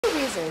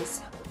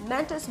reasons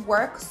Mentos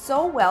work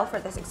so well for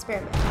this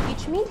experiment.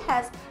 Each meat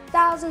has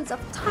thousands of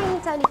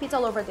tiny pits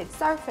all over its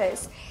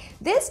surface.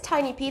 These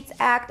tiny pits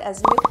act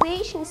as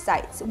nucleation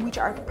sites, which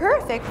are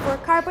perfect for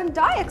carbon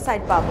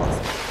dioxide bubbles.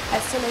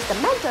 As soon as the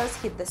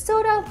Mentos hit the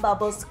soda,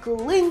 bubbles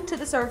cling to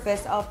the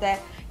surface of the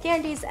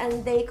candies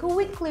and they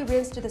quickly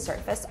rinse to the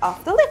surface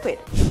of the liquid.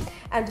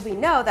 And we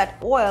know that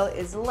oil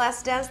is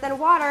less dense than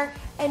water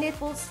and it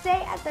will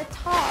stay at the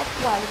top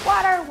while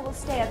water will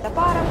stay at the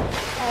bottom.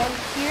 And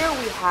here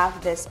we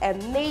have this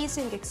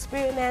amazing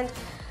experiment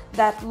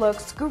that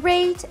looks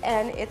great,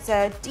 and it's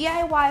a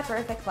DIY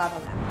perfect lava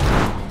lamp.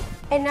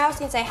 And now,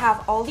 since I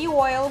have all the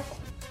oil,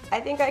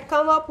 I think I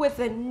come up with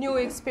a new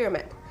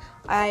experiment.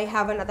 I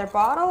have another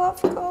bottle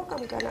of Coke.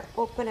 I'm gonna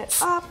open it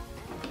up.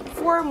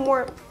 Four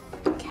more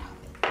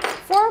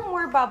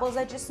bubbles.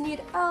 I just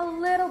need a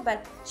little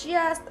bit,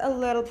 just a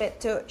little bit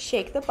to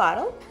shake the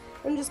bottle.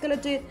 I'm just gonna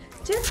do it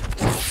just.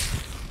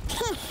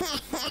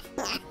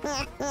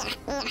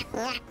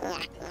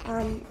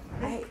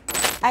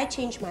 I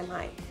changed my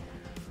mind.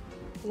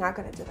 I'm not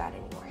gonna do that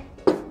anymore.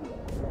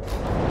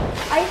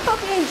 I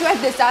hope you enjoyed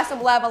this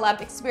awesome lava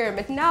lamp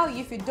experiment. Now,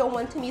 if you don't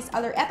want to miss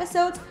other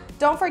episodes,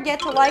 don't forget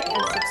to like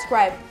and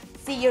subscribe.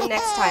 See you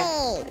next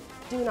time.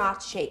 Do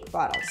not shake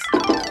bottles.